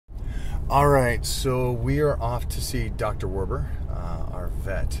All right, so we are off to see Dr. Werber, our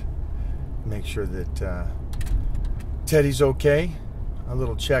vet. Make sure that Teddy's okay. A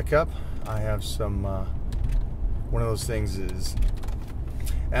little checkup. I have some, one of those things is,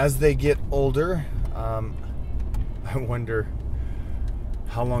 as they get older, I wonder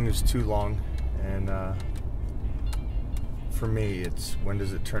how long is too long. And for me, it's when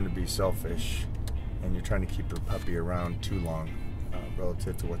does it turn to be selfish and you're trying to keep your puppy around too long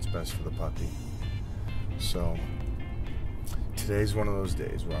relative to what's best for the puppy. So today's one of those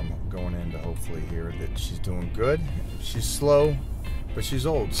days where I'm going in to hopefully hear that she's doing good. She's slow, but she's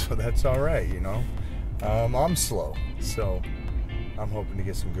old, so that's all right, you know. I'm slow, so I'm hoping to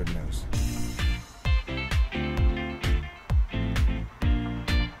get some good news.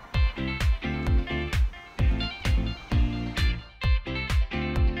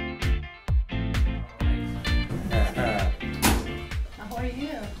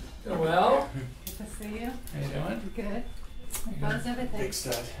 Well, good to see you. How you doing? Good. How's everything? Big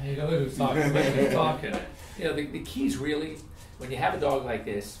stud. You know who's talking? Who's talking? You know, the key's really, when you have a dog like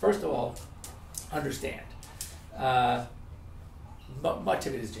this, first of all, understand, much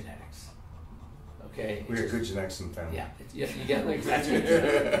of it is genetics. Okay? We have good genetics in the family. Yeah, you get like that's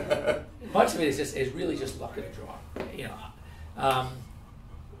good. Much of it is really just luck of the draw. You know,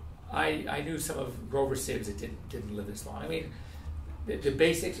 I knew some of Grover Sibs that didn't live this long. I mean, the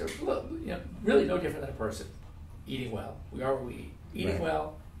basics are, you know, really no different than a person. Eating well, we are what we eat. Eating Right.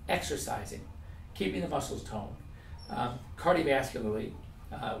 well, exercising, keeping the muscles toned, cardiovascularly,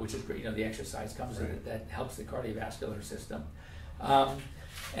 which is great. You know, the exercise comes in it, that helps the cardiovascular system,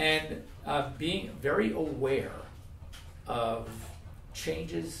 and being very aware of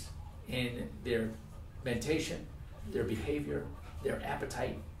changes in their mentation, their behavior, their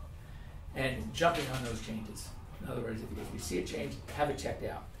appetite, and jumping on those changes. In other words, if you see a change, have it checked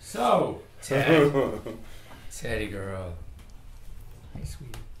out. So, Teddy girl. Hey,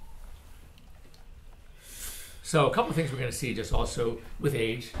 sweetie. So a couple of things we're going to see just also with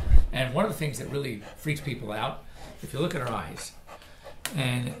age. And one of the things that really freaks people out, if you look at her eyes,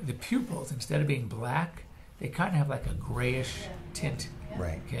 and the pupils, instead of being black, they kind of have like a grayish tint.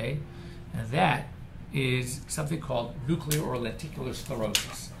 Right. Okay? And that is something called nuclear or lenticular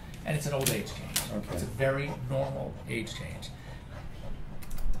sclerosis. And it's an old age change. Okay. It's a very normal age change.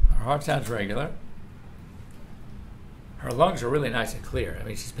 Her heart sounds regular. Her lungs are really nice and clear. I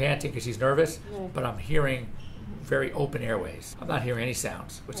mean, she's panting because she's nervous, but I'm hearing very open airways. I'm not hearing any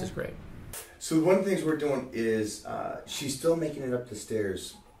sounds, which is great. So one of the things we're doing is she's still making it up the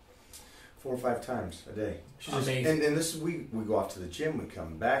stairs 4 or 5 times a day. She's just, Amazing. and this is, we go off to the gym, we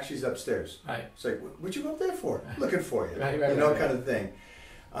come back, she's upstairs. Right. It's like, what'd you go up there for? Looking for you. Right, you know, right. kind of thing.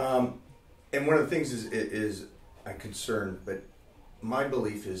 And one of the things is I'm concerned, but my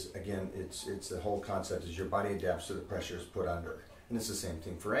belief is, again, it's the whole concept is your body adapts to the pressures put under. And it's the same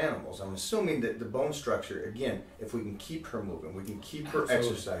thing for animals. I'm assuming that the bone structure, again, if we can keep her moving, we can keep her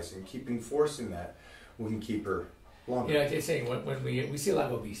exercising, keep enforcing that, we can keep her longer. You know, it's saying when we see a lot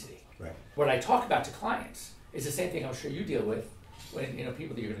of obesity. Right. What I talk about to clients is the same thing I'm sure you deal with when, you know,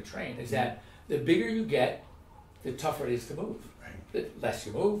 people that you're going to train, is that the bigger you get, the tougher it is to move. Right. The less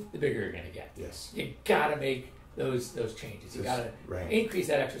you move, the bigger you're going to get. Yes. You got to make those changes. You got to increase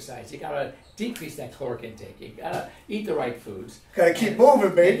that exercise. You got to decrease that caloric intake. You got to eat the right foods. Got to keep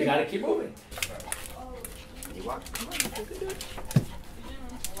moving, baby. You got to keep moving. You walk. Come on, you can do it.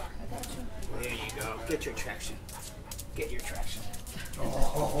 There you go. Get your traction. Get your traction.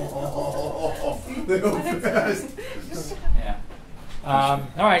 They go fast. Yeah. All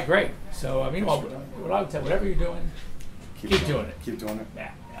right, great. So, meanwhile, what I would tell, whatever you're doing, keep doing it. Keep doing it.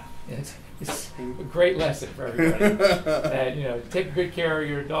 Yeah. It's a great lesson for everybody. That, you know, take good care of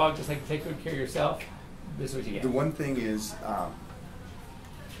your dog just like you take good care of yourself. This is what you get. The one thing is,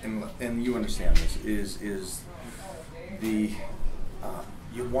 and you understand this, is the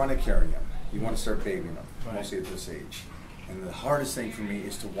you want to carry them. You want to start babying them, mostly at this age. And the hardest thing for me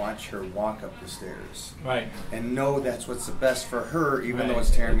is to watch her walk up the stairs. Right. And know that's what's the best for her, even though Right.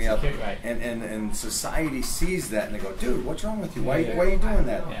 it's tearing me up. Right. And society sees that and they go, dude, what's wrong with you? Why are you doing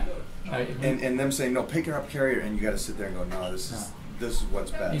that? Yeah. And them saying, no, pick her up, carry her, and you got to sit there and go, no, this is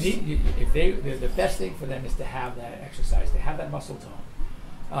what's best. The best thing for them is to have that exercise, to have that muscle tone,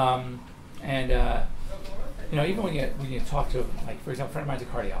 you know, even when you talk to, like, for example, a friend of mine's a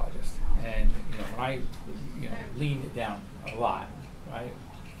cardiologist, and you know, when I leaned down a lot, right,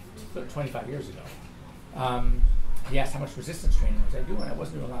 25 years ago, he asked how much resistance training was I doing. I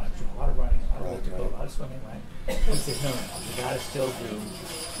wasn't doing a lot. I was doing a lot of running, a lot of elliptical, a lot of swimming, right? He said, no, you got to still do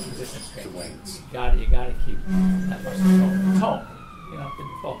resistance training. You got to keep that muscle tone. can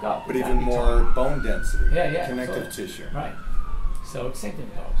bulk up. But It's even gotta be more toned. bone density. Yeah, Connective absolutely. tissue. Right. So it's same thing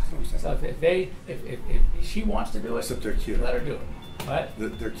with Okay. dogs. So if she wants to do it, Except they're cuter. let her do it. What?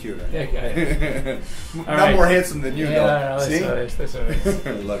 They're cuter. Yeah, okay. Not right. more handsome than you, Yeah, though. no, See? that's all right.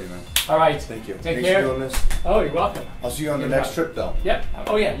 Love you, man. All right. Thank you. Take Thanks care. for doing this. Oh, you're welcome. I'll see you on the You're next welcome. trip, though. Yep.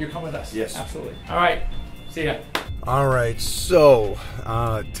 Oh yeah, you're coming with us. Yes. Absolutely. All right. See ya. All right, so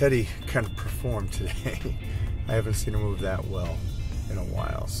Teddy kind of performed today. I haven't seen her move that well in a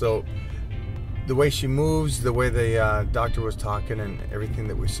while. So the way she moves, the way the doctor was talking, and everything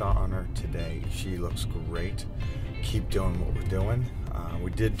that we saw on her today, she looks great. Keep doing what we're doing. We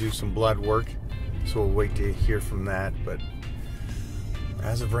did do some blood work, so we'll wait to hear from that. But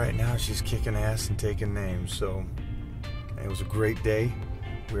as of right now, she's kicking ass and taking names. So it was a great day.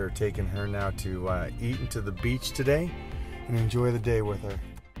 We are taking her now to eat into the beach today and enjoy the day with her.